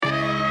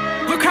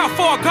Look how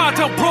far God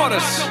done brought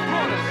us.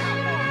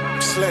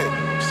 Slick.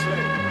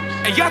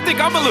 And y'all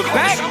think I'ma look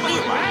back?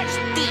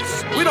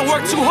 We don't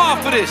work too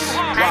hard for this.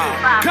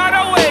 Wow. God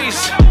always.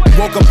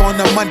 Woke up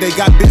on a Monday,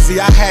 got busy,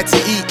 I had to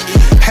eat.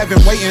 Heaven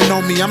waiting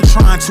on me, I'm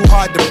trying too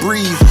hard to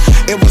breathe.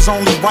 It was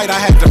only right, I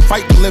had to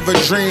fight to live a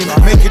dream.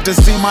 Make it to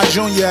see my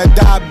junior,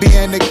 die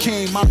being the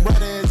king. My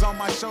brother is on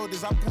my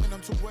shoulders, I point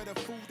him to where the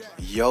food at.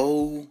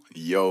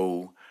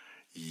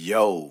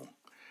 Yo.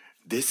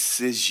 This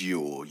is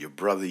Ewell, your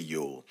brother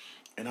Ewell.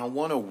 And I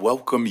want to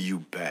welcome you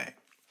back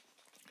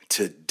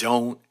to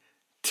Don't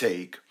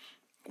Take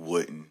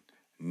Wooden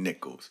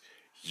Nickels.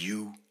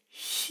 You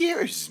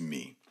hears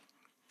me.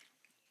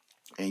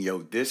 And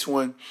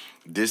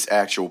this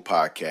actual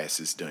podcast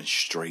is done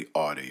straight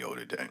audio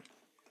today.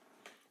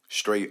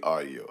 Straight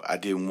audio. I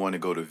didn't want to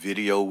go to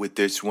video with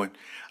this one.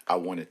 I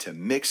wanted to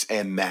mix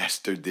and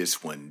master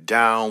this one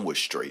down with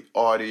straight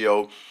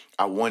audio.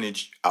 I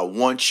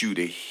want you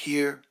to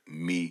hear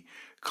me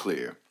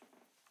clear.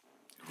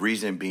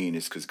 Reason being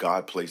is because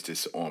God placed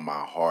this on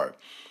my heart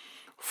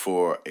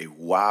for a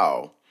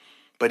while,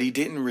 but he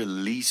didn't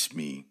release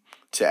me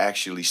to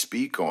actually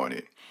speak on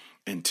it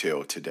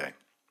until today.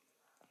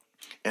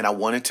 And I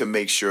wanted to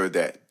make sure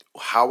that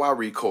how I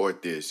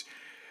record this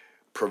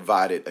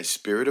provided a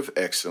spirit of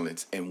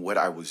excellence, and what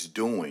I was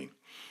doing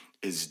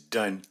is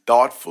done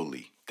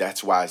thoughtfully.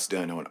 That's why it's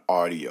done on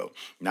audio.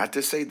 Not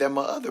to say that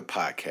my other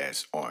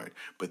podcasts aren't,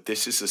 but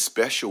this is a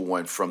special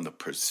one from the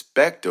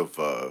perspective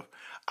of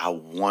I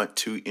want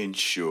to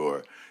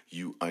ensure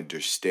you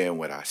understand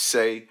what I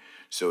say.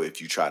 So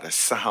if you try to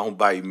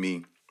soundbite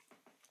me,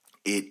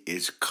 it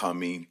is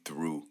coming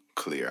through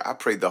clear. I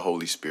pray the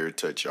Holy Spirit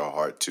touch your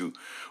heart too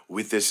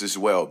with this as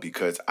well,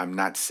 because I'm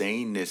not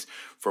saying this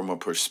from a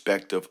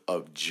perspective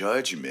of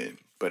judgment,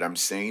 but I'm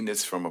saying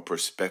this from a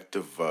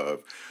perspective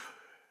of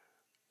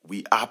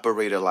we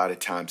operate a lot of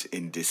times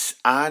in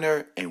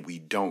dishonor and we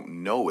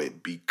don't know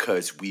it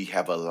because we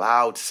have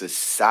allowed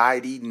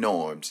society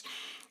norms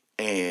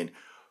and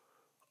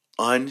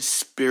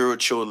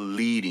unspiritual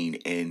leading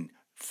and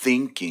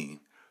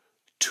thinking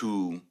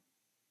to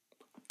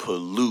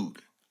pollute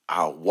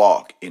our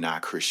walk in our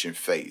Christian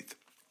faith.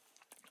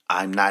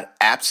 I'm not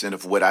absent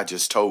of what I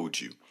just told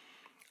you.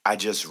 I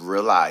just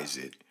realize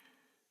it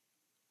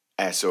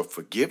as a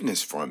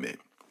forgiveness from it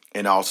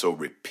and also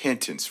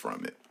repentance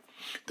from it.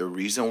 The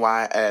reason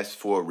why I asked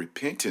for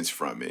repentance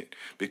from it,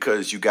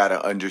 because you got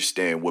to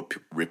understand what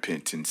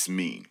repentance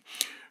means.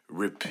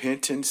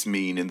 Repentance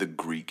mean in the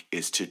Greek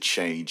is to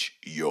change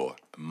your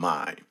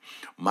mind.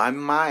 My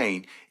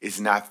mind is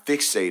not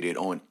fixated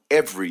on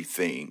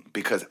everything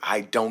because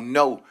I don't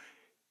know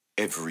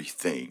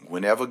everything.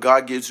 Whenever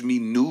God gives me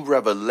new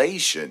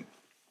revelation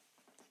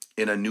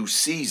in a new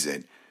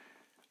season,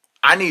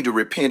 I need to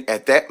repent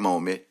at that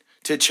moment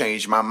to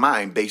change my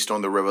mind based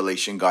on the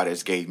revelation God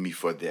has gave me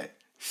for that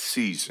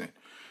season.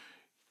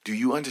 Do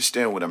you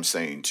understand what I'm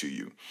saying to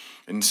you?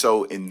 And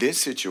so in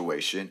this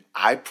situation,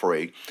 I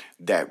pray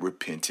that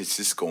repentance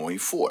is going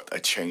forth, a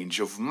change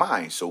of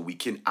mind, so we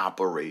can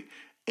operate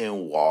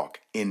and walk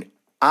in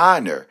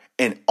honor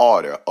and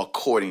order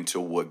according to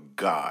what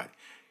God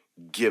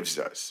gives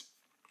us.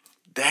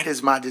 That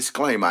is my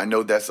disclaimer. I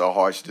know that's a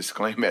harsh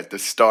disclaimer at the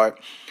start,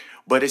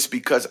 but it's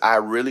because I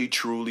really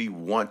truly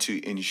want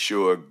to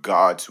ensure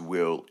God's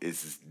will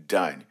is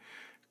done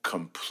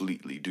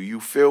completely. Do you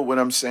feel what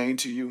I'm saying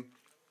to you?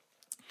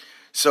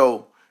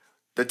 So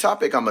the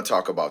topic I'm going to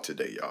talk about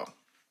today, y'all,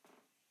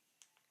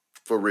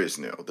 for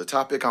Riznell, the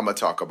topic I'm going to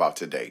talk about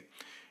today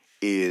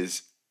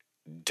is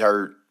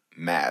dirt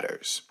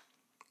matters.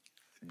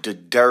 The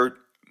dirt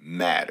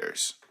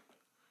matters.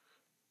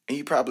 And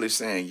you're probably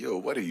saying, yo,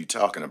 what are you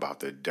talking about?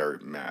 The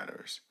dirt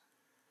matters.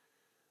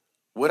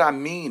 What I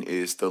mean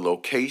is the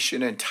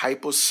location and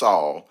type of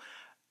soil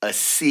a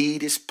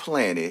seed is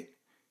planted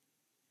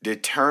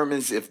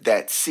determines if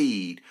that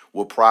seed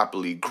will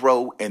properly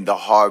grow and the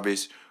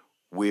harvest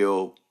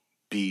will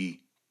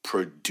be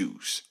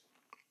produced.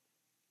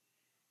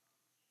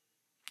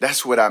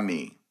 That's what I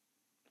mean.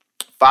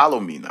 Follow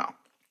me now.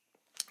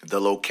 The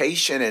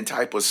location and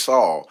type of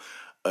soil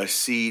a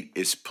seed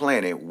is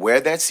planted, where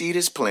that seed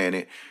is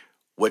planted,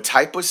 what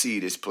type of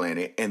seed is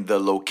planted, and the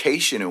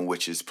location in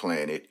which it's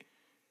planted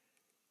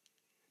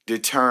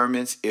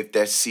determines if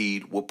that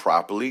seed will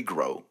properly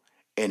grow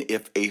and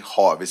if a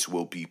harvest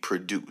will be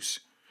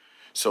produced.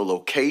 So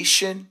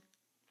location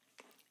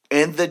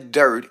and the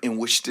dirt in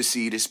which the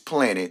seed is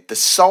planted, the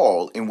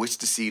soil in which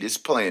the seed is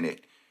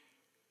planted,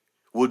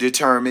 will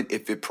determine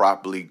if it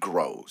properly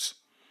grows.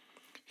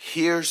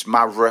 Here's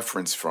my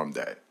reference from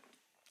that.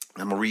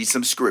 I'm going to read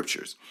some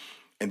scriptures,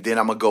 and then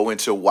I'm going to go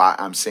into why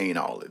I'm saying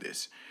all of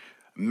this.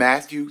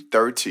 Matthew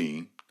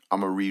 13, I'm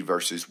going to read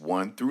verses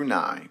 1 through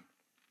 9,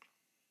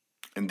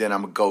 and then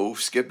I'm going to go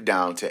skip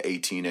down to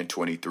 18 and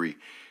 23.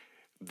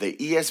 The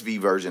ESV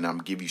version, I'm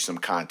going to give you some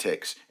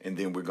context, and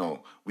then we're going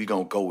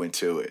to go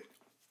into it.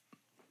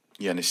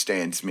 You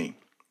understand me?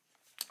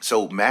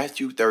 So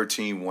Matthew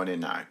 13, 1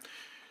 and 9.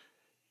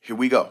 Here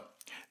we go.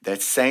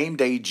 That same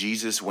day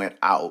Jesus went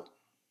out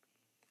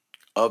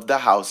of the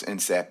house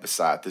and sat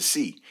beside the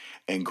sea.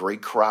 And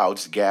great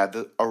crowds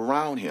gathered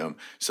around him,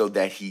 so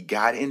that he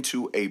got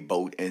into a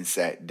boat and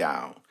sat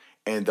down.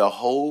 And the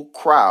whole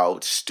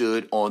crowd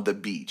stood on the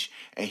beach.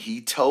 And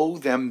he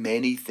told them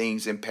many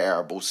things in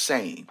parables,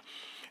 saying,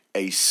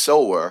 a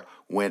sower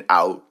went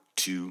out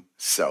to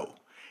sow.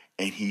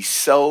 And he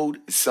sowed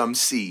some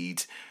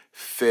seeds,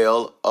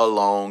 fell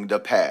along the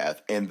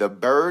path, and the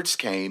birds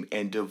came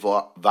and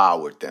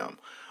devoured them.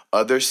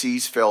 Other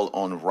seeds fell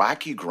on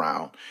rocky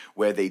ground,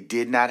 where they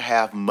did not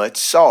have much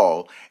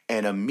soil,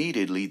 and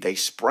immediately they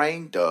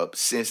sprang up,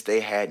 since they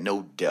had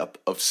no depth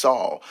of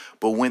soil.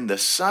 But when the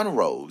sun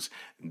rose,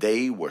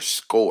 they were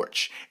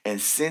scorched,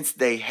 and since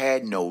they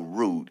had no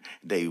root,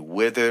 they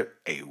withered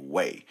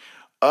away.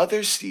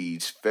 Other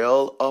seeds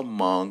fell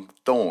among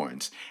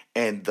thorns,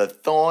 and the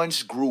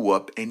thorns grew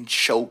up and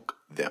choked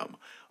them.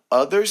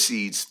 Other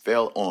seeds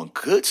fell on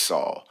good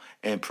soil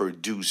and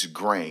produced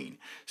grain,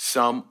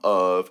 some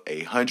of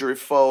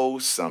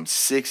 100-fold, some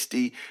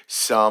 60,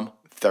 some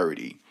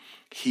 30.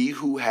 He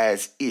who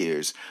has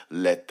ears,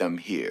 let them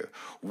hear.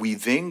 We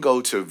then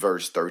go to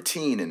verse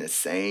 13 in the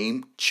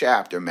same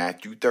chapter,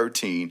 Matthew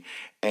 13,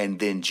 and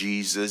then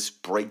Jesus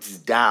breaks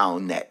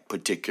down that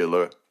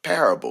particular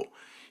parable.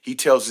 He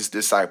tells his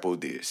disciple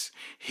this: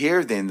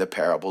 hear then the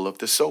parable of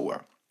the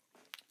sower.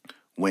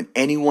 When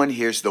anyone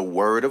hears the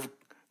word of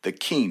the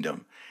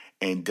kingdom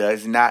and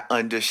does not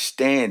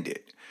understand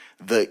it,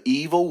 the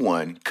evil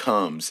one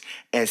comes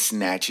and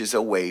snatches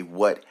away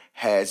what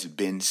has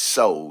been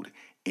sowed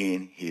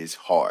in his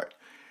heart.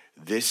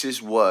 This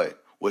is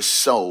what was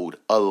sowed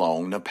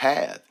along the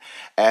path.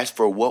 As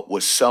for what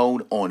was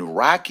sown on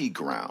rocky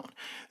ground,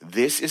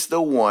 this is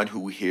the one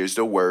who hears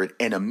the word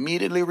and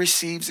immediately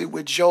receives it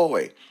with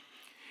joy.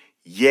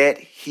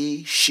 Yet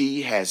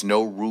she has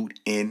no root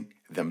in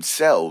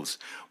themselves,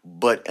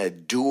 but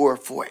endure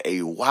for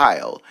a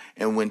while.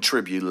 And when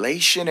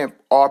tribulation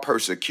or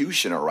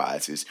persecution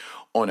arises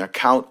on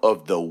account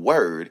of the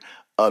word,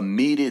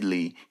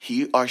 immediately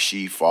he or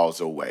she falls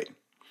away.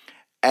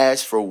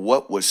 As for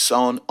what was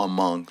sown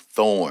among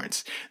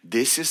thorns,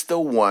 this is the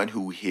one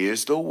who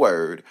hears the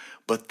word,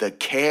 but the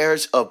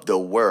cares of the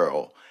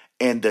world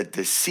and the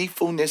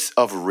deceitfulness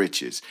of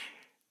riches,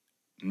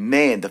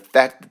 the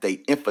fact that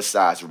they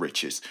emphasize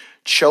riches,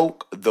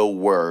 choke the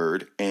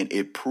word, and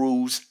it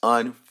proves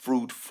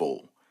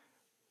unfruitful.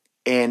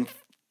 And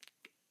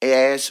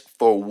as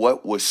for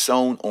what was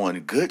sown on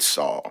good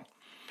soil,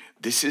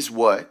 this is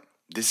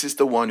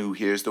the one who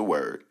hears the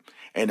word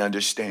and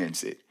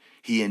understands it.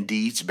 He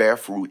indeed bear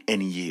fruit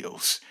and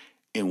yields.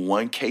 In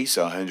one case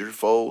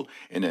 100-fold,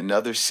 in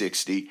another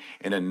 60,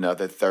 in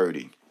another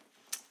 30.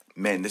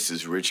 Man, this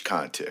is rich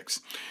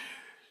context.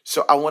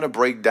 So I want to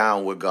break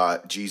down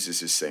what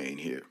Jesus is saying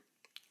here.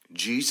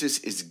 Jesus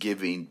is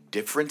giving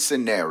different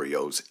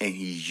scenarios, and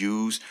he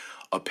used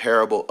a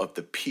parable of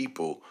the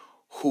people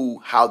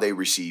how they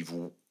receive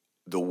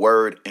the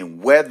word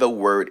and where the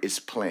word is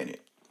planted.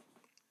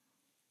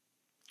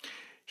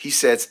 He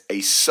says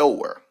a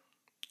sower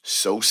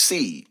sows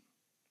seed,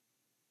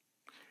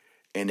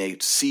 and a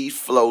seed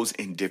flows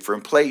in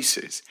different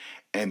places.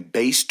 And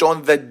based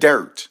on the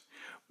dirt,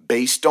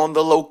 based on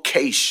the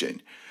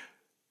location,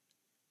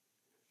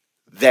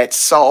 that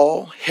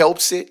soil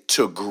helps it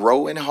to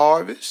grow and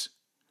harvest,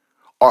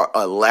 or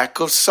a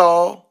lack of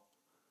soil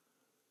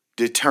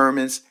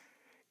determines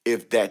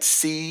if that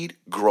seed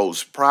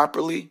grows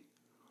properly,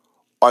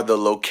 or the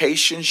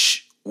location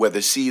where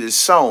the seed is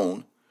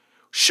sown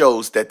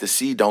shows that the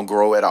seed don't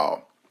grow at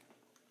all.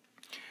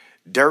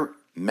 Dirt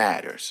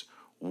matters.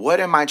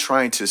 What am I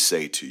trying to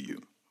say to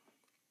you?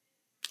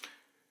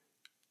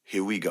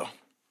 Here we go.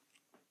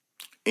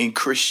 In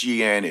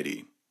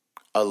Christianity,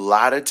 a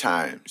lot of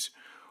times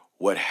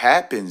what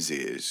happens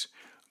is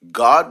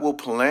God will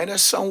plant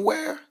us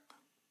somewhere,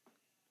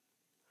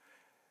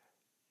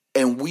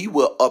 and we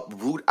will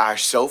uproot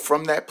ourselves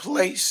from that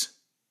place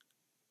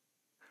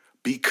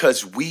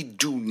because we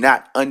do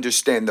not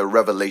understand the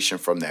revelation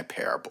from that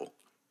parable.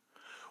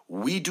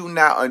 We do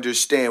not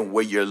understand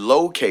where you're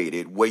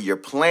located, where you're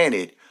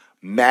planted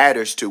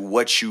matters to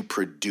what you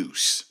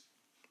produce.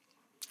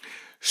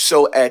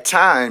 So at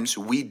times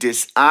we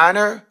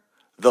dishonor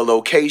the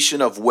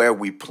location of where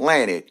we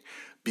planted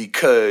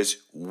because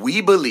we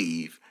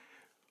believe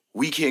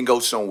we can go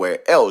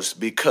somewhere else,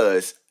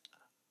 because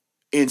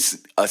in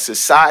a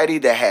society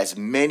that has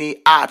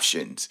many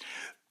options,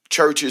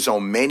 churches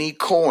on many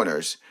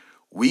corners,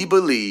 we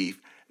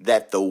believe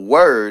that the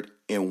word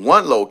in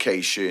one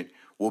location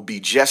will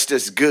be just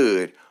as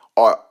good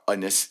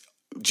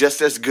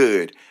just as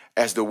good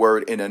as the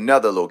word in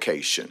another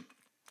location.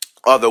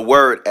 Or the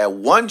word at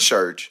one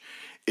church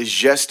is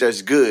just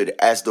as good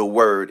as the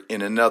word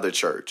in another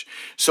church.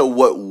 So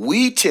what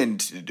we tend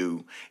to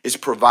do is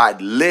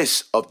provide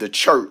lists of the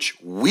church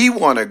we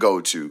want to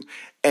go to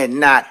and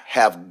not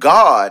have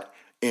God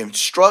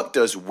instruct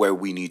us where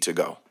we need to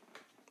go.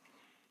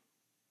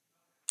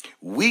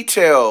 We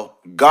tell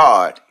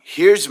God,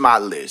 here's my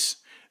list.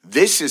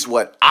 This is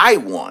what I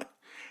want,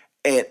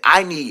 and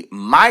I need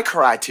my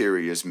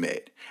criteria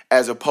met,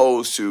 as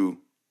opposed to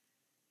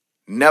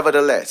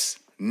Nevertheless,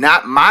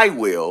 not my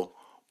will,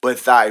 but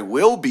thy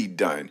will be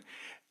done.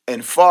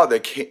 And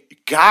Father,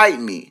 guide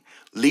me,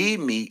 lead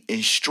me,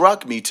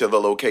 instruct me to the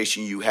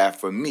location you have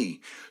for me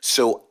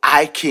so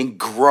I can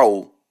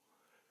grow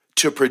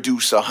to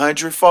produce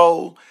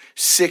 100-fold,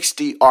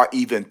 60, or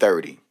even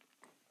 30.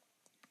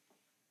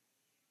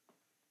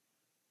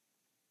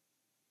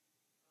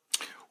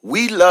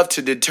 We love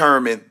to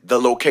determine the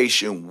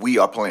location we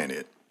are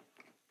planted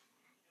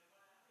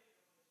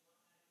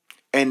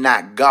and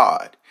not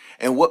God.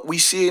 And what we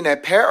see in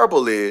that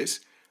parable is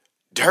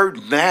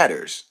dirt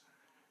matters.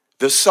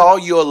 The soil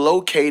you're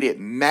located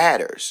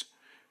matters.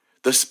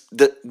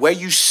 The where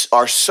you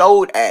are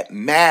sowed at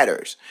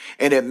matters.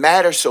 And it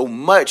matters so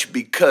much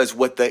because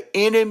what the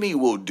enemy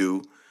will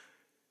do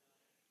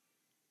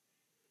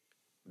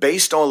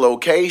based on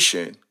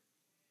location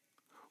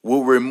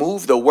will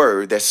remove the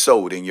word that's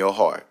sowed in your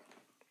heart.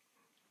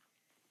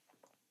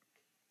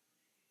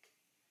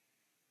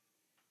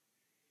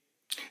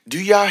 Do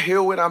y'all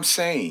hear what I'm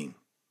saying?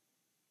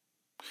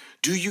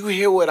 Do you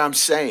hear what I'm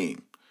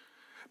saying?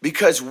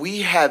 Because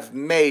we have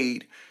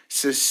made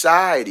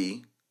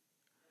society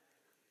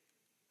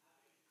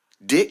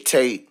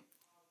dictate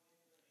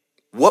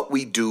what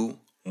we do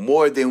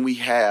more than we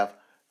have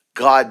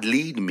God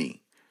lead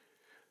me.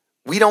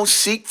 We don't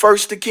seek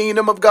first the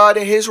kingdom of God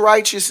and his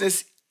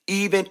righteousness,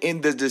 even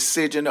in the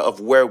decision of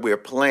where we're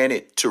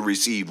planted to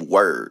receive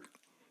word.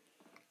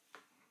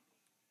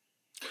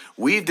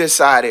 We've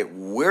decided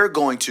we're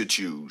going to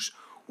choose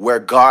where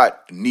God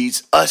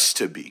needs us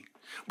to be.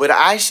 But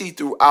I see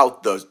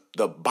throughout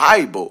the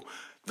Bible,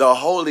 the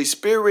Holy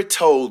Spirit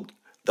told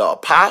the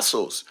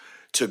apostles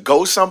to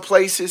go some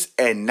places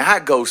and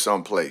not go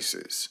some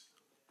places.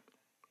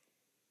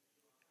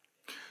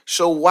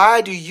 So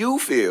why do you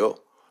feel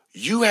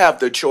you have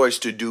the choice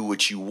to do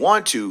what you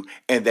want to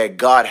and that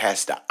God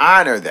has to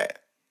honor that?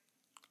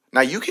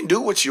 Now you can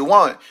do what you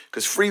want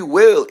because free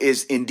will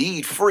is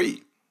indeed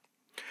free.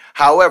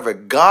 However,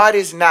 God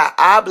is not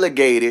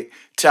obligated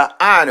to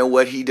honor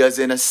what he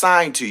doesn't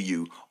assign to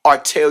you or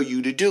tell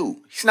you to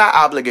do. He's not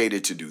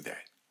obligated to do that.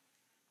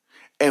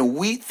 And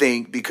we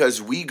think because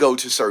we go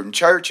to certain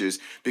churches,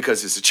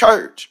 because it's a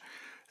church,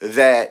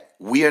 that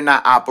we are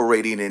not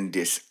operating in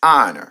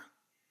dishonor.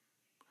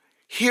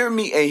 Hear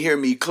me and hear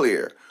me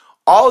clear.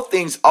 All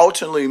things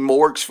ultimately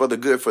works for the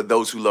good for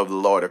those who love the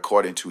Lord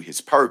according to his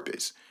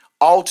purpose.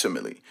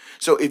 Ultimately.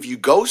 So if you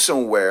go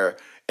somewhere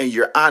and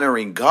you're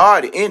honoring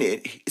God in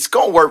it, it's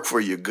going to work for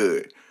your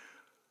good.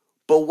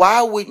 But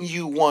why wouldn't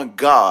you want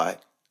God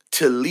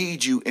to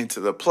lead you into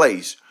the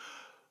place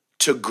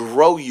to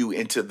grow you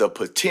into the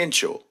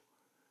potential,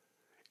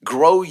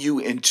 grow you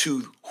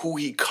into who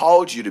he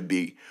called you to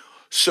be,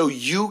 so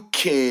you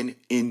can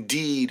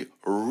indeed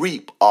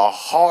reap a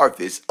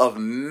harvest of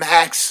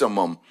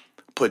maximum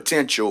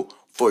potential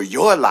for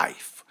your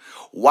life?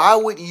 Why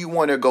wouldn't you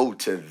want to go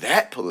to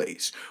that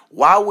place?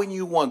 Why wouldn't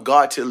you want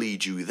God to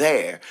lead you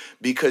there?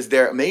 Because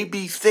there may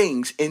be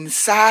things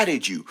inside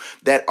of you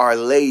that are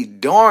laid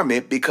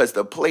dormant because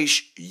the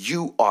place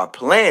you are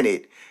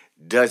planted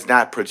does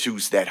not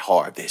produce that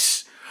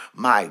harvest.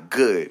 My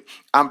good,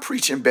 I'm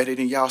preaching better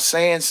than y'all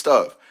saying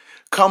stuff.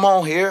 Come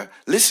on here.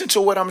 Listen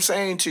to what I'm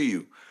saying to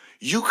you.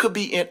 You could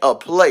be in a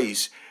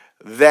place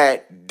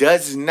that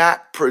does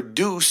not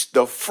produce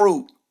the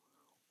fruit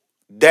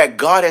that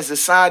God has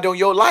assigned on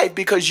your life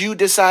because you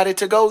decided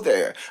to go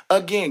there.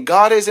 Again,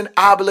 God isn't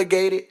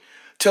obligated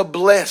to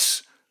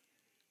bless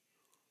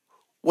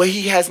what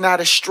he has not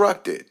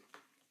instructed.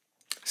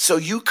 So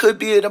you could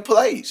be in a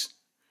place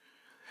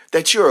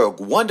that you're a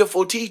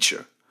wonderful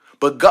teacher,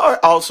 but God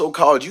also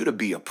called you to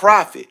be a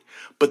prophet.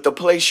 But the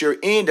place you're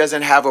in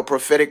doesn't have a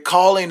prophetic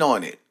calling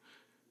on it.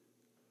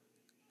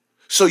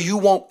 So you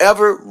won't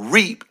ever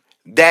reap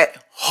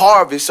that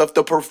harvest of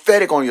the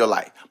prophetic on your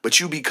life, but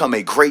you become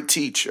a great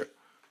teacher.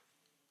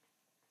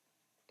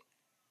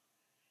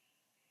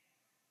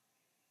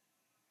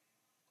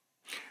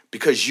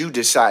 Because you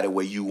decided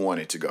where you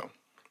wanted to go.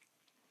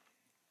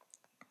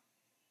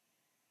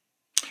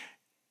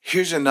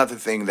 Here's another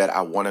thing that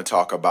I want to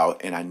talk about,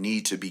 and I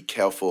need to be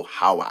careful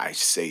how I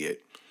say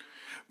it.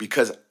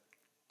 Because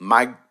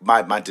my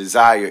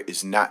desire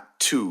is not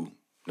to,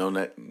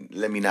 let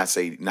me not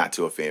say not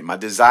to offend. My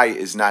desire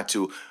is not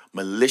to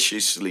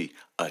maliciously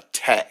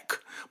attack.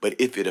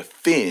 But if it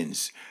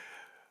offends,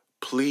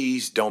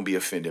 please don't be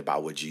offended by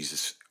what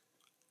Jesus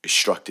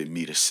instructed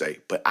me to say.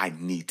 But I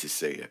need to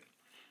say it.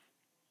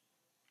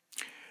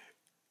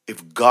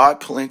 If God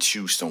plants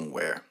you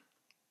somewhere,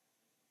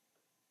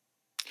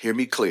 hear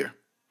me clear,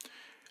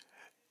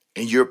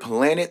 and you're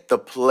planted the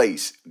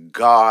place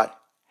God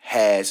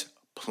has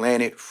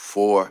planted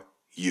for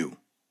you,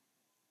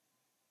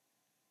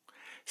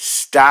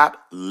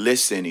 stop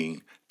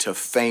listening to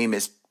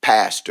famous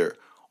pastor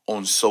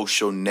on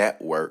social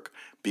network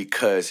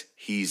because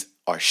he's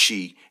or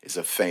she is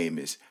a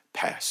famous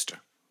pastor.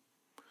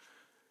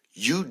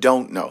 You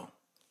don't know.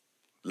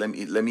 Let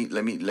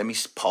me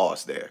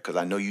pause there because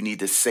I know you need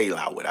to say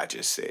out what I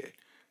just said.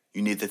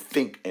 You need to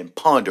think and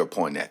ponder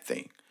upon that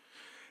thing.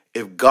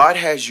 If God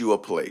has you a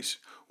place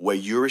where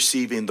you're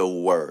receiving the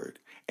word,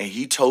 and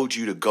he told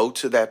you to go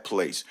to that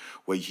place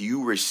where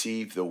you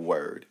receive the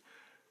word,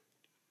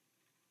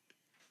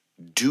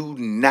 do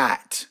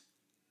not,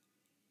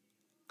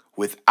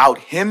 without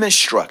him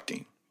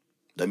instructing,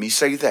 let me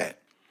say that,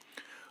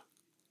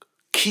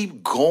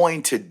 keep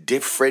going to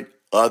different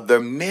other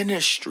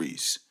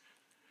ministries.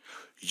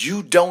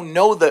 You don't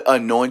know the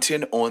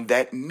anointing on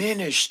that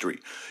ministry.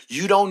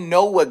 You don't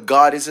know what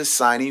God is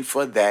assigning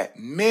for that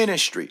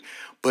ministry.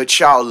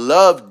 But y'all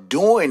love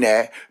doing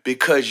that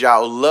because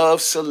y'all love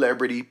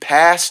celebrity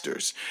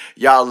pastors.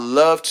 Y'all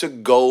love to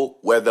go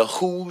where the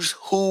who's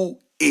who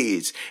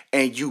is.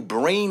 And you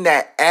bring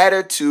that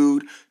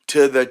attitude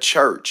to the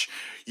church.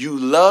 You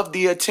love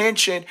the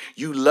attention,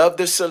 you love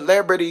the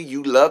celebrity,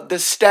 you love the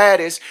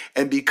status,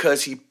 and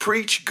because he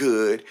preached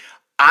good,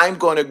 I'm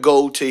going to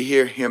go to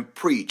hear him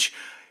preach.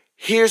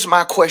 Here's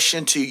my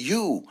question to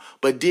you,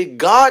 but did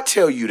God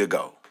tell you to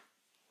go?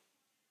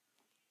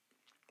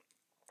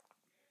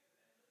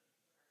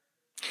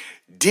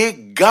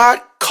 Did God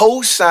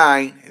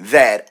co-sign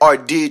that, or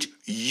did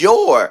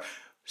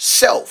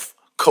yourself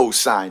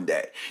co-sign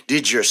that?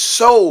 Did your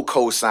soul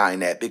co-sign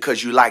that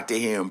because you like to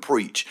hear him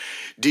preach?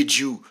 Did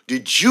you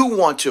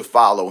want to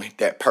follow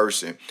that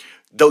person,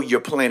 though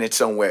you're planted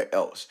somewhere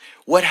else?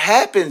 What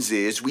happens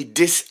is we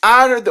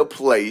dishonor the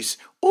place.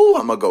 Oh,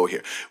 I'm going to go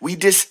here. We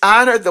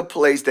dishonor the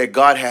place that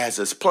God has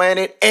us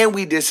planted, and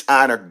we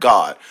dishonor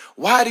God.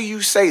 Why do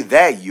you say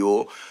that,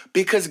 Ewell?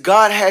 Because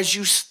God has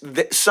you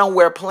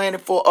somewhere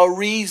planted for a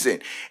reason.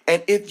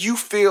 And if you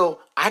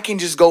feel I can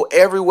just go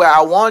everywhere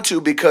I want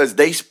to because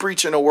they's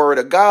preaching the word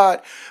of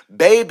God,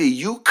 baby,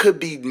 you could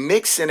be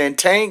mixing and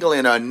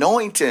tangling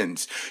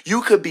anointings.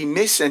 You could be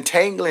mixing,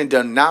 tangling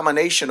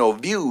denominational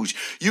views.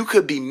 You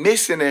could be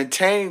mixing and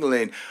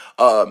tangling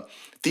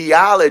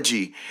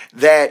theology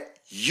that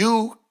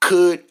you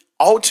could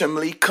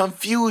ultimately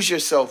confuse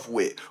yourself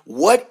with.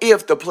 What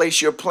if the place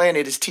you're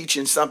planted is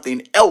teaching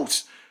something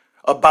else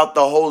about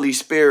the Holy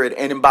Spirit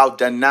and about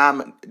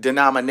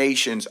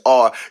denominations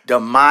or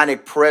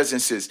demonic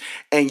presences,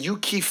 and you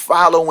keep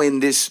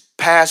following this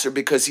pastor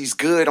because he's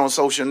good on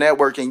social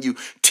network, and your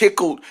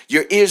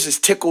ears is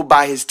tickled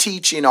by his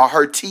teaching or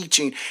her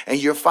teaching,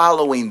 and you're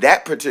following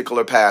that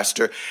particular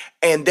pastor,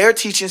 and they're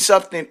teaching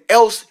something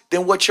else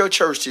than what your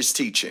church is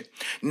teaching.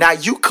 Now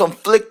you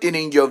conflicted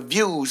in your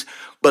views,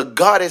 but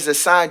God has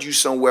assigned you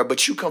somewhere,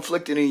 but you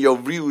conflicted in your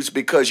views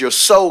because your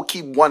soul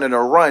keep wanting to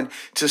run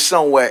to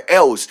somewhere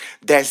else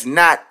that's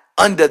not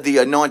under the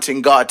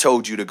anointing God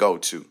told you to go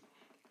to.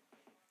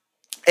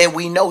 And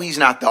we know he's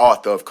not the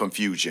author of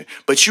confusion,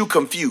 but you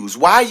confused.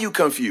 Why are you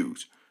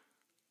confused?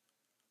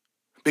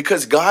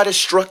 Because God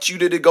instructs you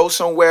to go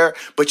somewhere,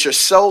 but your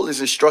soul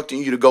is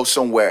instructing you to go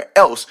somewhere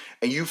else,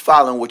 and you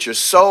following what your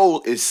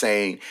soul is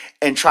saying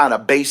and trying to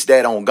base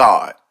that on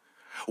God.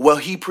 Well,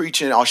 he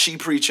preaching or she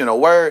preaching a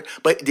word,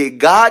 but did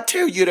God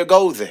tell you to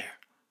go there?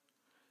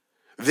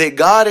 Did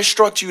God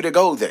instruct you to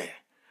go there?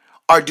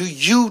 Or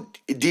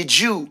did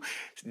you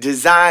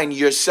design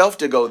yourself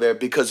to go there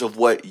because of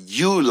what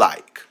you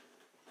like?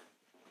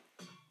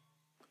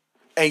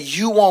 And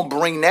you won't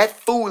bring that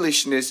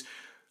foolishness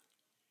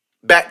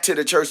back to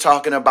the church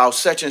talking about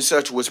such and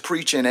such was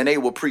preaching and they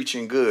were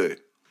preaching good.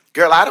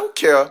 Girl, I don't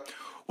care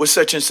what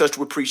such and such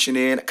were preaching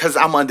in because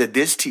I'm under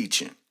this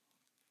teaching.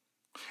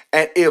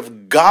 And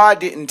if God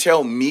didn't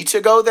tell me to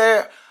go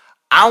there,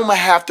 I'm going to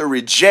have to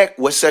reject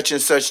what such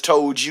and such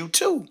told you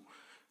too.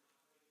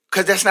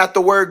 Because that's not the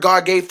word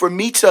God gave for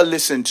me to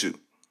listen to.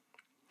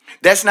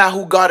 That's not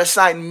who God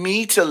assigned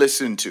me to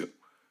listen to.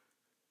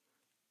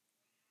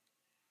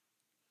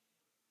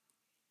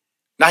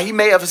 Now, he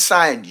may have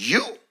assigned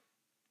you.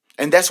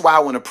 And that's why I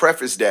want to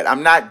preface that.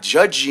 I'm not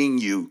judging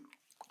you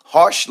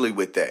harshly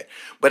with that.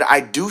 But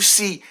I do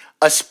see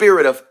a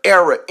spirit of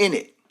error in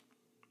it.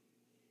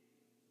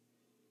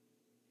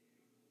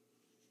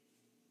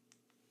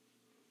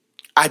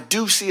 I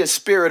do see a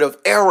spirit of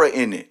error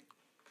in it.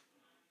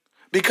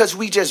 Because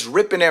we just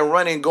ripping and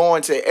running,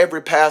 going to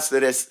every pastor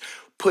that's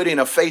putting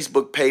a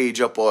Facebook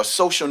page up or a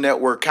social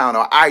network account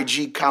or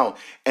IG account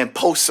and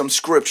post some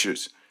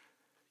scriptures.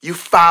 You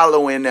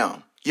following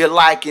them. You're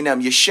liking them.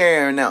 You're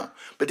sharing them.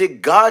 But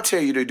did God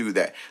tell you to do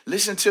that?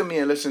 Listen to me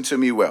and listen to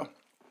me well.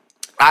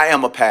 I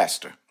am a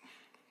pastor.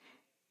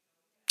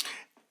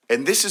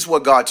 And this is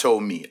what God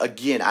told me.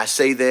 Again, I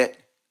say that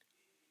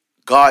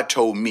God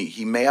told me.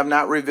 He may have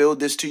not revealed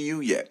this to you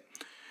yet.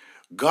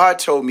 God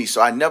told me, so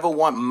I never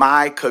want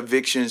my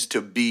convictions to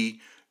be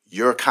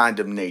your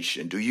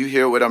condemnation. Do you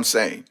hear what I'm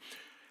saying?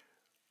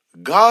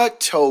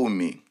 God told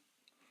me,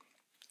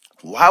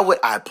 why would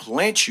I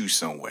plant you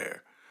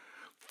somewhere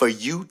for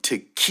you to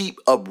keep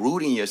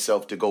uprooting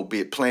yourself to go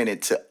be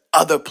planted to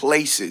other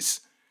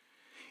places,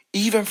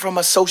 even from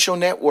a social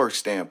network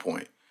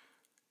standpoint?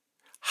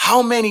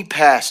 How many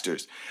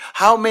pastors,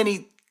 how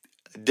many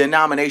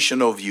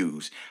denominational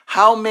views,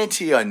 how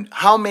many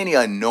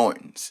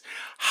anointings,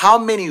 how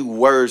many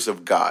words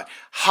of God,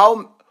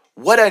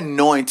 what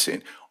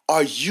anointing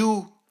are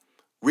you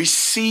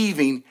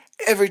receiving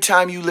every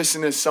time you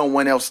listen to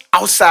someone else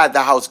outside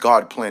the house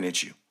God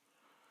planted you?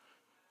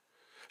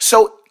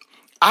 So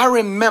I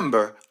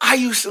remember I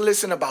used to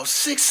listen to about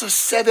 6 or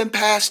 7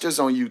 pastors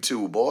on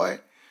YouTube, boy.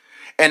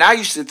 And I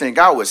used to think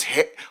I was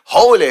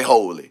holy,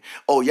 holy.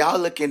 Oh, y'all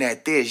looking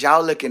at this,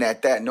 y'all looking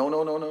at that. No,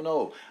 no, no, no,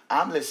 no.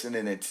 I'm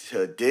listening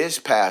to this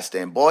pastor,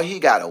 and boy, he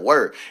got a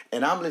word.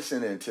 And I'm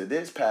listening to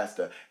this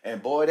pastor,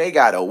 and boy, they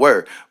got a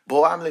word.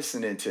 Boy, I'm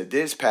listening to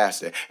this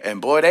pastor, and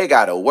boy, they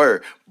got a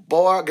word.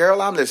 Boy,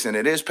 girl, I'm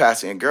listening to this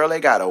pastor, and girl, they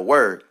got a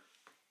word.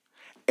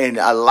 And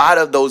a lot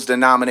of those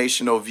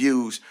denominational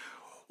views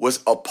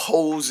was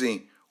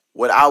opposing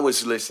what I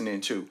was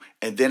listening to.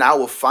 And then I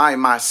would find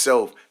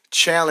myself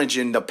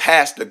challenging the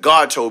pastor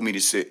God told me to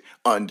sit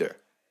under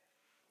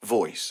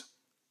voice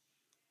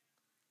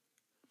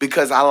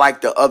because I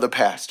like the other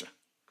pastor.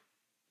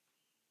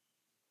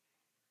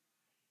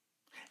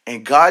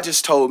 And God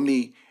just told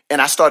me,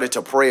 and I started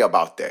to pray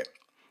about that.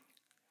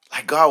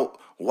 Like, God,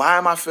 why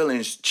am I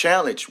feeling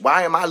challenged?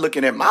 Why am I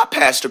looking at my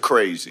pastor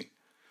crazy?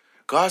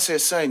 God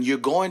said, son, you're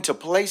going to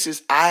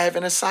places I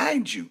haven't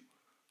assigned you.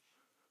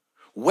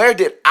 Where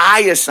did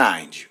I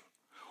assign you?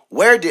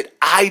 Where did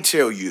I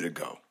tell you to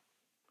go?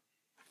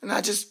 And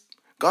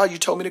God, you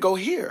told me to go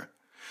here.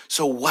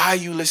 So why are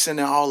you listening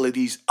to all of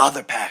these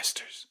other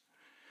pastors?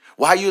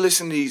 Why are you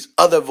listening to these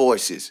other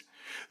voices?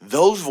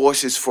 Those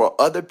voices for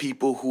other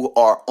people who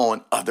are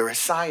on other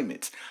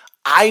assignments.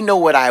 I know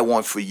what I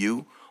want for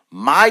you.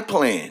 My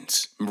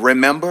plans.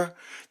 Remember,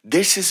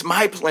 this is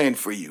my plan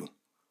for you.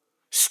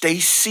 Stay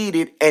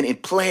seated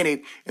and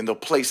planted in the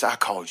place I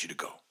called you to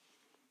go.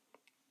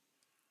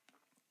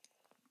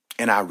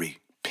 And I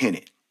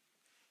repented.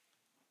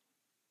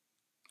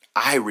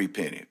 I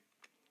repented.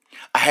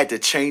 I had to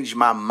change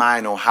my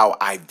mind on how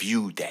I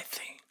viewed that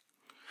thing.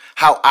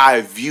 How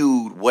I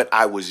viewed what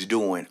I was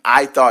doing.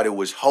 I thought it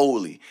was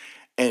holy.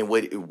 And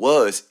what it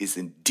was is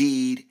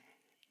indeed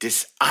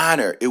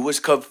dishonor. It was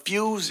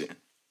confusing.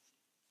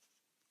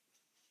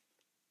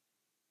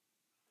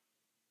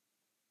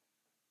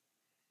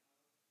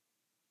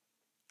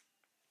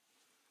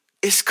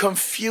 It's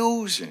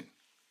confusing.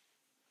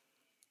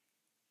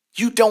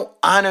 You don't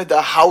honor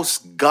the house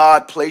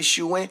God placed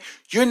you in.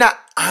 You're not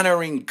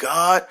honoring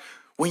God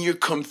when you're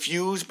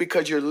confused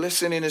because you're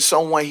listening to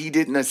someone he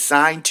didn't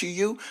assign to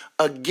you.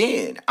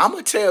 Again, I'm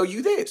going to tell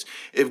you this.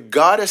 If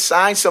God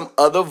assigns some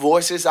other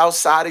voices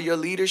outside of your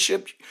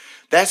leadership,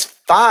 that's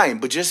fine.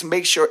 But just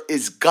make sure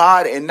it's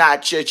God and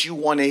not just you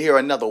want to hear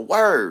another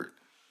word.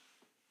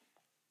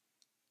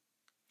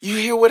 You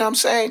hear what I'm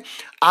saying?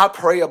 I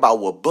pray about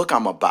what book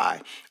I'm going to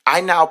buy. I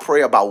now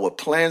pray about what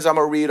plans I'm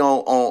going to read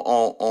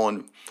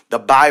on the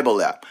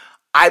Bible app.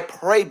 I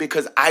pray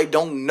because I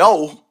don't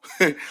know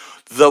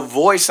the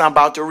voice I'm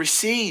about to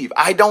receive.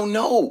 I don't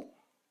know.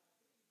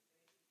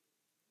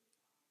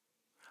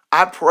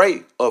 I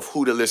pray of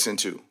who to listen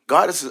to.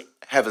 God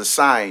have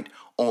assigned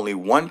only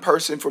one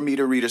person for me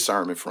to read a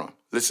sermon from,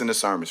 listen to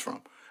sermons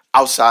from,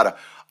 outside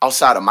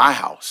of my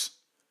house.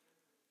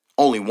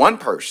 Only one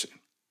person.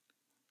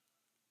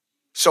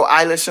 So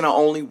I listen to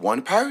only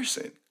one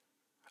person.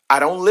 I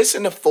don't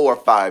listen to 4 or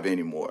 5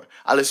 anymore.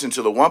 I listen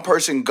to the one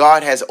person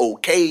God has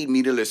okayed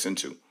me to listen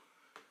to.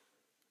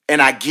 And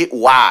I get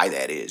why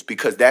that is,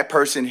 because that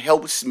person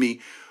helps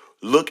me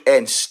look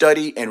and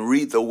study and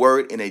read the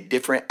word in a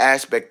different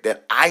aspect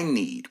that I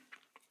need.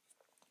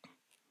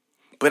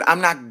 But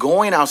I'm not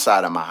going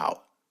outside of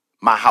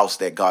my house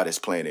that God has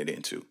planted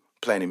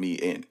me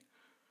in.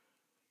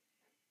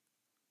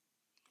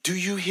 Do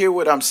you hear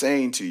what I'm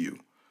saying to you?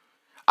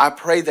 I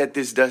pray that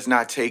this does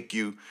not take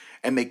you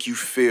and make you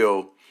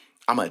feel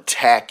I'm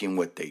attacking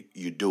what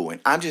you're doing.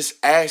 I'm just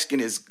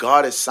asking, is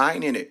God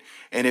assigning it?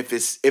 And if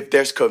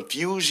there's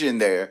confusion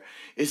there,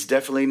 it's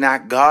definitely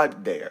not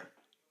God there.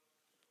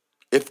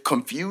 If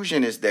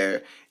confusion is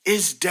there,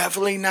 it's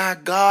definitely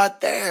not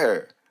God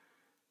there.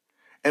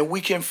 And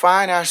we can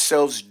find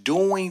ourselves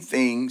doing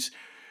things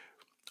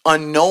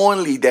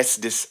unknowingly that's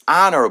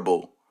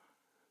dishonorable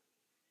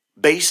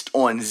based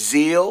on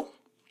zeal.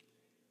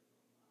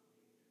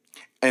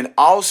 And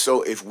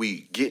also, if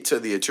we get to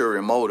the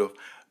ulterior motive,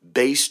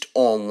 based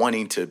on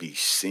wanting to be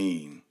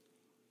seen.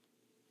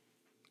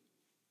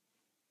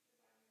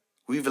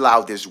 We've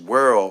allowed this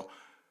world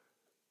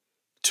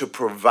to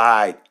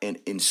provide and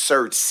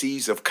insert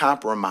seeds of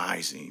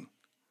compromising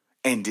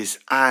and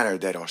dishonor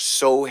that are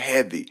so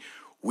heavy.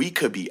 We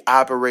could be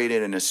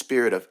operating in a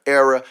spirit of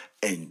error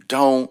and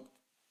don't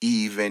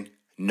even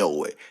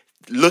know it.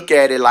 Look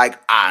at it like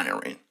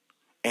honoring,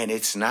 and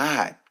it's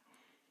not.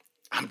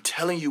 I'm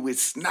telling you,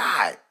 it's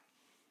not.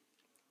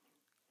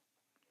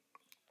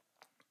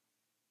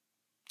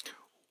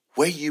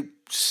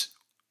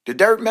 The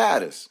dirt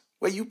matters.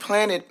 Where you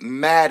plant it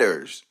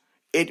matters.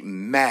 It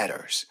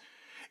matters.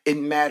 It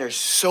matters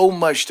so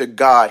much to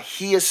God.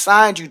 He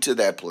assigned you to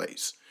that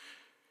place.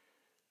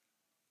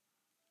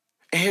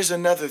 And here's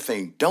another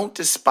thing. Don't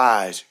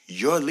despise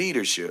your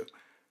leadership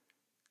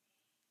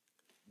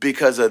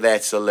because of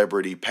that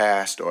celebrity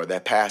pastor or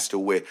that pastor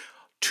with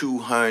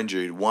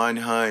 200,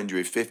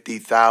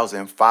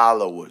 150,000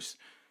 followers.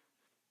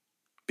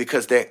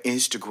 Because their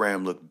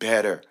Instagram looked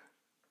better.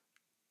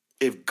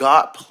 If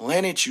God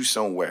planted you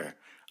somewhere,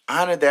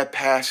 Honor that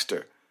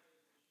pastor,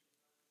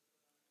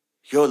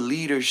 your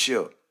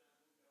leadership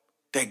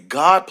that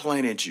God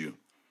planted you.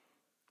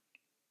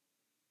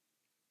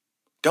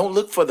 Don't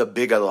look for the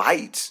bigger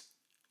lights.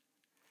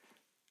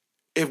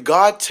 If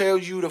God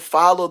tells you to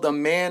follow the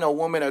man or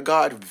woman of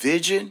God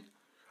vision,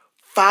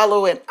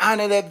 follow and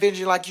honor that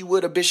vision like you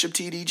would a Bishop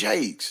T.D.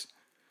 Jakes.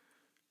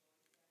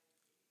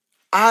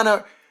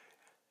 Honor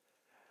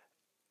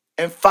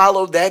and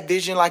follow that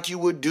vision like you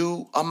would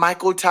do a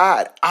Michael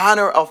Todd.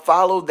 Honor or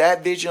follow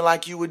that vision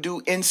like you would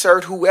do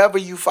insert whoever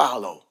you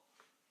follow.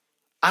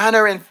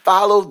 Honor and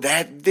follow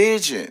that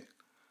vision.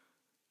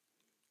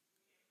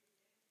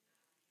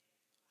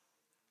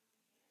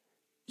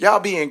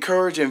 Y'all be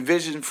encouraging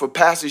vision for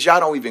pastors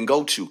y'all don't even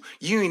go to.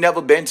 You ain't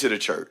never been to the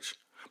church.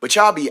 But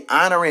y'all be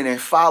honoring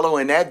and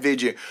following that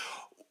vision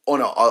on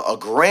a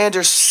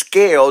grander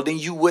scale than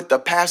you would the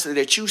pastor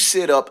that you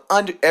sit up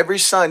under every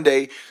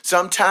Sunday,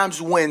 sometimes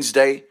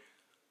Wednesday.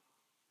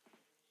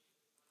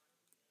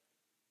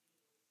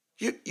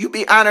 You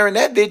be honoring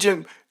that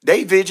vision,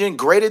 they vision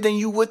greater than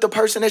you would the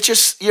person that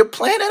you're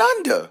planted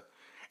under.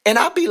 And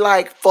I'll be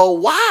like, for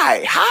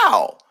why?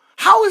 How?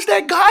 How is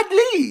that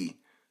godly?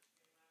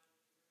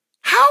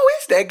 How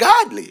is that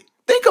godly?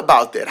 Think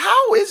about that.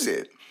 How is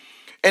it?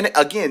 And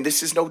again,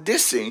 this is no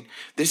dissing.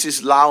 This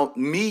is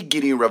me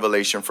getting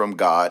revelation from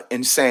God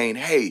and saying,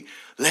 hey,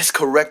 let's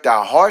correct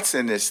our hearts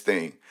in this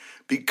thing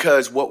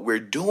because what we're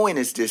doing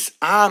is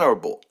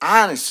dishonorable,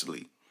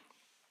 honestly.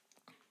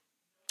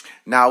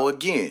 Now,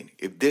 again,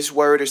 if this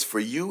word is for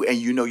you and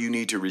you know you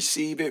need to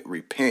receive it,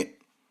 repent.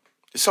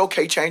 It's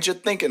okay. Change your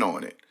thinking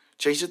on it.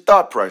 Change your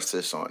thought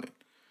process on it.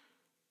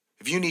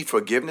 If you need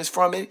forgiveness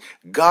from it,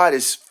 God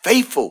is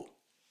faithful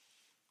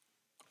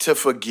to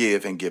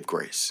forgive and give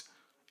grace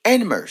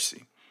and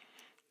mercy.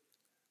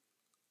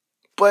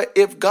 But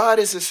if God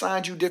has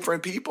assigned you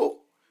different people,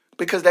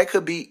 because that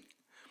could be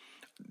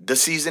the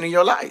season in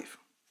your life.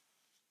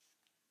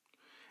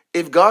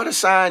 If God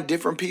assigned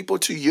different people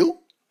to you,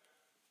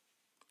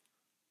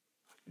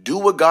 do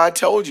what God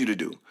told you to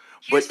do.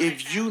 But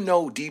if you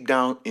know deep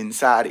down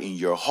inside in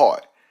your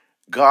heart,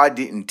 God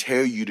didn't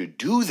tell you to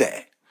do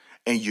that,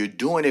 and you're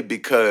doing it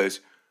because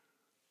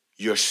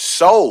your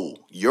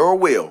soul, your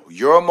will,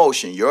 your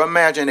emotion, your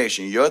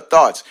imagination, your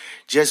thoughts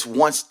just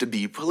wants to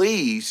be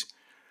pleased,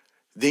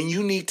 then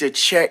you need to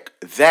check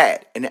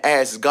that and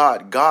ask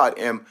God,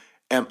 am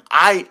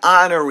I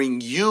honoring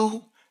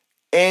you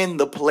in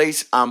the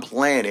place I'm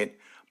planted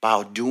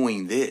by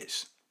doing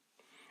this?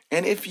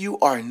 And if you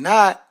are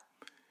not,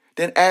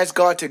 then ask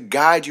God to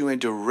guide you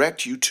and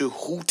direct you to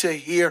who to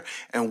hear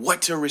and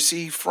what to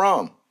receive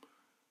from.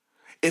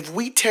 If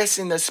we test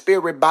in the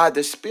spirit by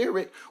the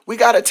spirit, we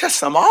got to test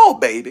them all,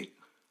 baby.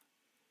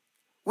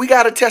 We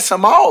got to test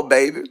them all,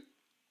 baby.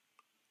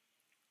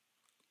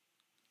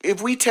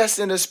 If we test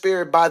in the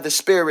spirit by the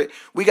spirit,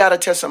 we got to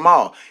test them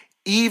all.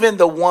 Even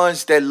the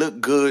ones that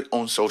look good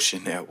on social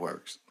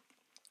networks.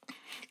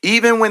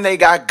 Even when they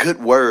got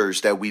good words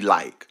that we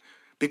like.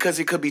 Because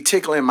it could be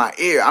tickling my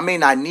ear. I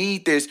mean, I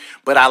need this,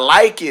 but I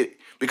like it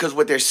because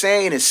what they're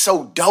saying is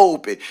so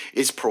dope.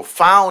 It's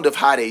profound of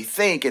how they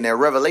think and their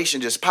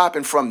revelation just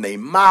popping from their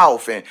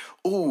mouth. And,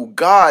 ooh,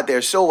 God,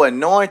 they're so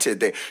anointed.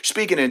 They're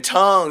speaking in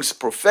tongues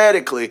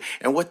prophetically.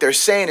 And what they're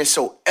saying is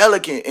so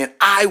elegant. And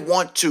I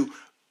want to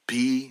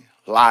be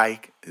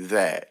like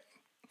that.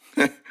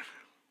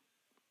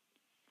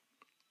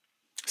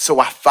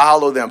 So I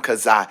follow them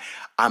because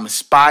I'm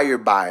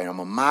inspired by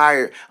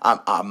it. I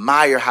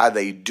admire how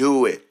they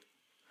do it.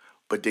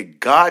 But did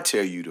God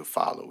tell you to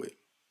follow it?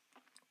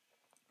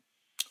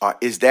 Or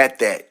is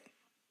that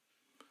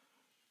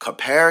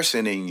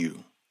comparison in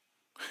you?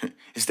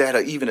 Is that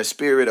even a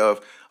spirit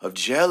of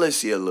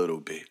jealousy a little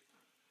bit?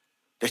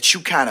 That you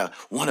kind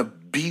of want to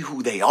be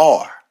who they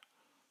are?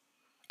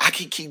 I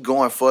can keep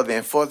going further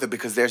and further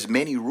because there's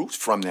many roots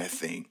from that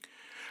thing.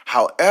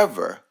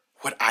 However,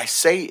 what I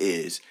say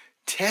is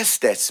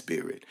test that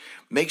spirit.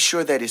 Make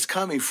sure that it's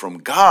coming from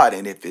God.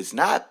 And if it's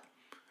not,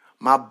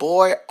 my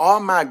boy or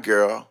my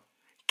girl,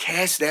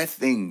 cast that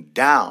thing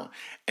down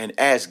and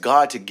ask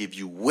God to give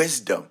you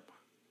wisdom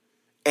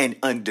and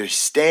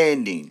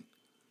understanding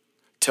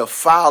to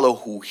follow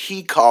who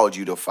he called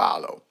you to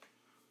follow.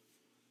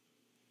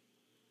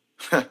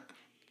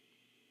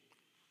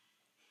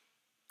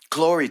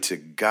 Glory to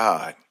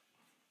God.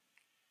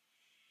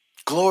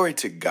 Glory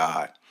to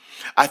God.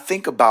 I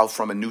think about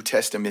from a New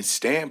Testament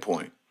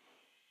standpoint.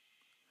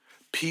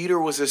 Peter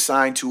was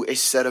assigned to a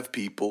set of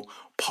people.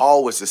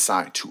 Paul was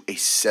assigned to a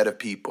set of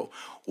people.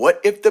 What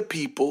if the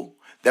people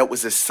that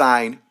was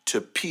assigned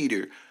to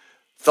Peter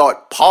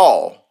thought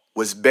Paul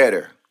was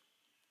better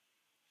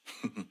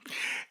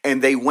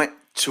and they went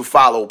to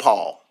follow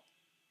Paul?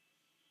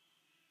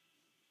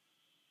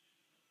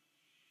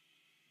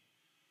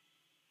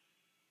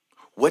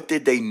 What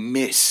did they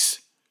miss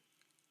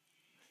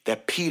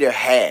that Peter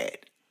had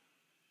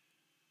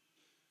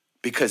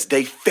because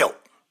they felt?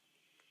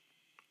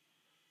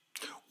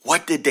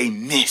 What did they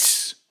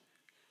miss?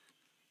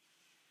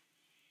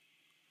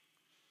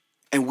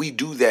 And we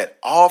do that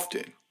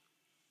often.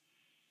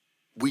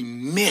 We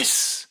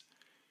miss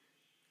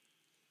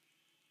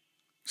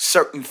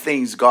certain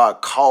things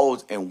God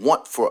calls and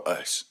want for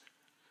us.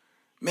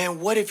 Man,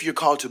 what if you're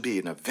called to be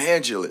an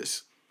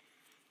evangelist,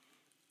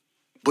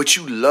 but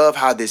you love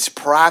how this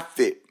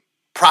prophet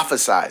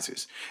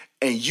prophesizes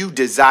and you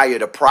desire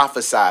to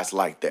prophesize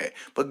like that?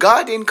 But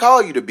God didn't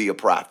call you to be a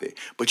prophet,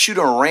 but you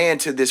done ran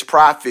to this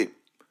prophet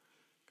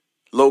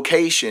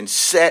location,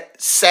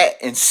 sat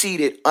and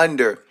seated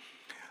under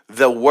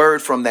the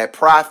word from that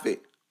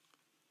prophet.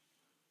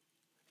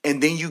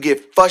 And then you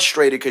get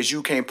frustrated because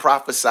you can't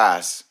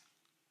prophesize.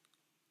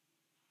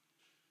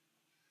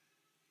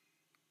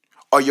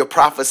 Or your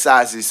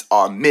prophesizes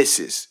are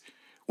misses.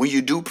 When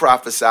you do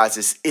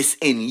prophesizes, it's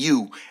in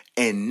you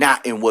and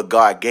not in what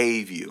God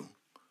gave you.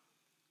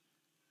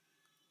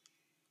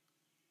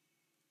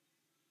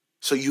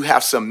 So you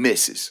have some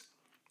misses.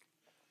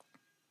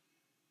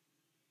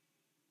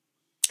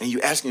 And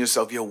you asking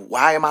yourself, yo,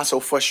 why am I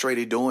so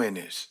frustrated doing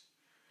this?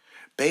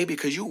 Baby,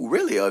 because you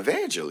really an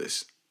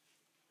evangelist.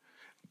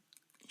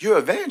 You're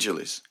an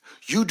evangelist.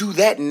 You do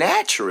that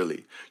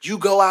naturally. You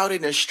go out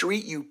in the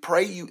street, you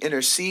pray, you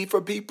intercede for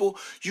people.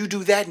 You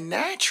do that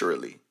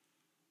naturally.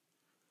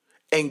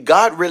 And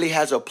God really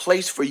has a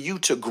place for you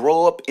to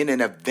grow up in an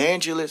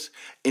evangelist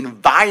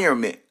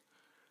environment,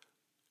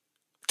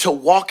 to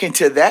walk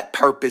into that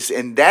purpose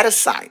and that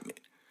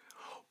assignment.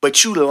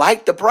 But you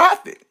like the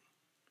prophet,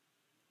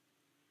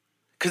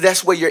 because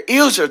that's where your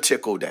ears are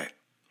tickled at,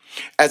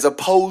 as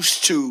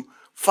opposed to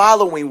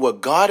following what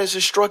God has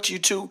instructed you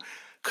to.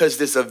 Because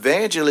this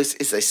evangelist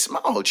is a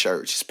small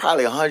church. It's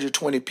probably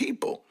 120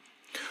 people.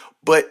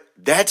 But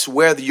that's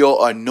where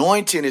your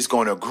anointing is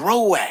going to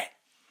grow at.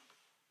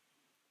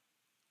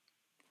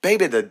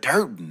 Baby, the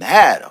dirt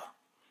matter.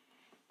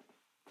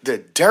 The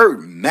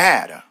dirt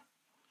matter.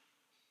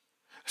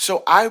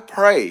 So I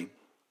pray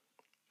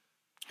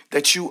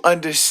that you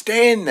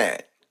understand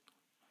that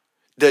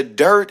the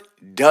dirt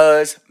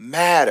does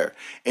matter.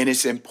 And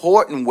it's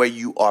important where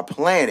you are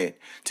planted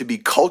to be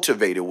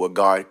cultivated what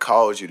God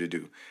calls you to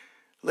do.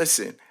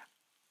 Listen,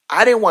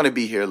 I didn't want to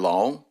be here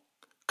long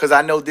because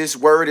I know this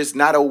word is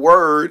not a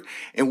word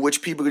in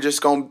which people are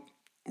just going to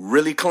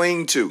really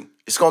cling to.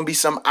 It's going to be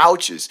some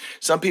ouches.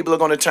 Some people are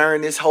going to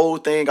turn this whole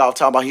thing off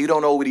talking about, you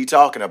don't know what he's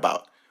talking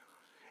about.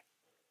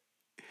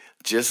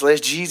 Just as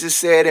Jesus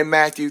said in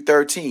Matthew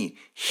 13,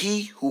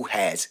 he who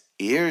has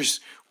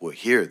ears will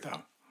hear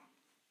them.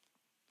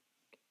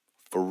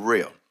 For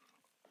real.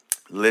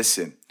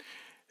 Listen,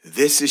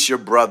 this is your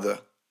brother,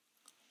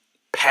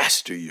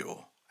 Pastor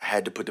Ewell. I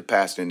had to put the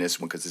pastor in this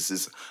one because this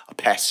is a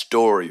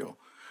pastoral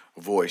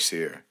voice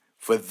here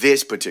for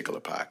this particular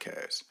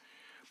podcast.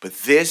 But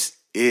this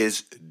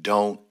is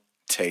Don't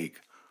Take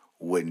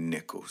Wooden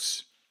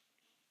Nickels.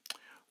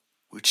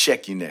 We'll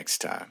check you next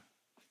time.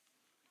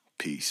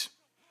 Peace.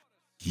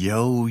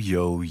 Yo,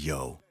 yo,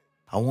 yo.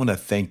 I want to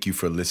thank you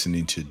for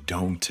listening to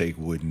Don't Take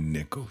Wooden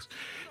Nickels.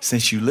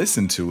 Since you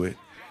listened to it,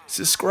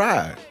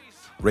 subscribe,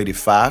 rate it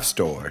 5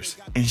 stars,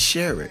 and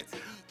share it.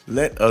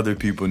 Let other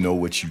people know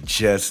what you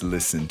just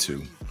listened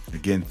to.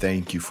 Again,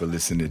 thank you for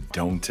listening to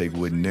Don't Take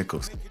Wooden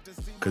Nickels,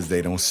 because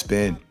they don't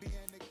spin.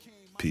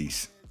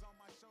 Peace.